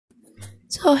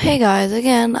So hey guys,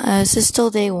 again, this is still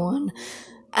day one,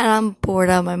 and I'm bored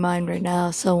out of my mind right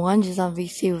now, so I'm just on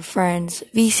VC with friends.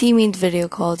 VC means video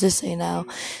call, just so you know.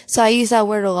 So I use that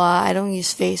word a lot. I don't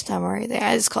use FaceTime or anything.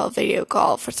 I just call it video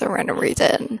call for some random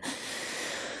reason.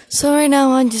 So right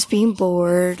now I'm just being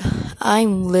bored.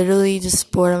 I'm literally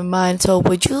just bored out of my mind. So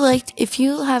would you if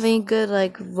you have any good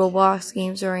Roblox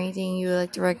games or anything you would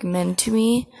like to recommend to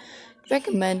me,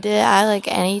 recommend it. I like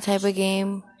any type of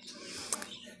game.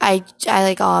 I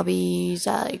like hobbies.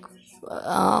 I like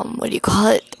what do you call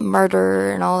it?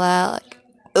 Murder and all that.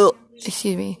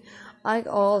 Excuse me. I like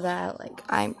all that.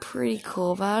 I'm pretty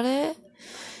cool about it.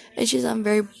 It's just I'm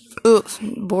very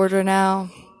bored right now.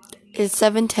 It's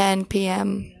 7:10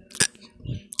 p.m.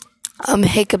 I'm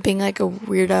hiccuping like a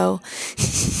weirdo.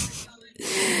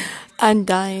 I'm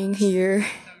dying here.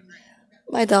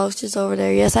 My dog's just over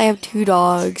there. Yes, I have two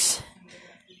dogs.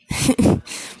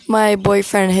 My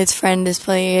boyfriend and his friend is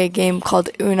playing a game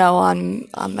called Uno on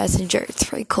Messenger. It's a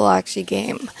pretty cool, actually,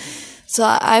 game. So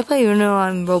I played Uno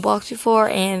on Roblox before,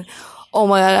 and oh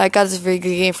my god, I got this very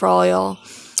good game for all y'all.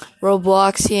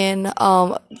 Robloxian,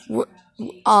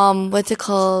 what's it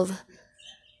called?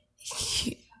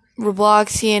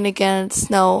 Robloxian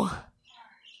against, no.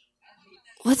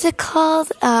 What's it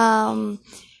called?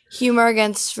 Humor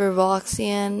against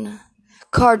Robloxian.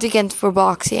 Cards against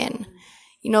Robloxian.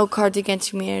 You know, Cards Against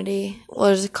Humanity. Well,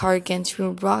 there's a card against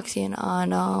Robloxian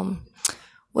on,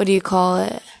 what do you call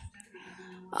it?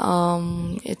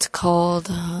 It's called,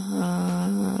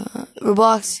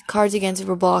 Cards Against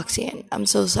Robloxian. I'm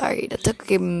so sorry. That took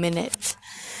like a minute.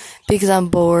 Because I'm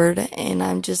bored, and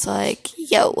I'm just like,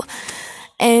 yo.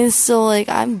 And so,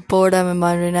 I'm bored out of my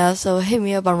mind right now, so hit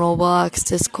me up on Roblox,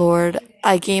 Discord.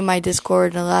 I gave my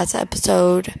Discord in the last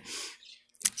episode.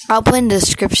 I'll put in the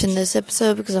description this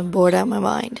episode because I'm bored out of my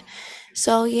mind.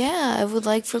 So yeah, I would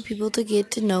like for people to get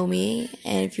to know me,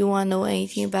 and if you want to know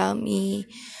anything about me,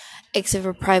 except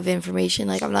for private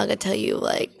information, I'm not gonna tell you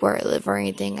where I live or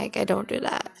anything, I don't do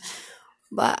that.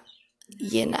 But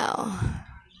yeah,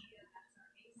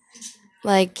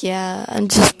 I'm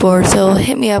just bored, so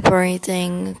hit me up or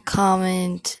anything,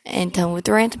 comment, and tell me what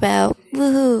to rant about.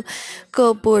 Woohoo!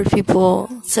 Go bored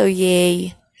people. So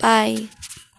yay. Bye.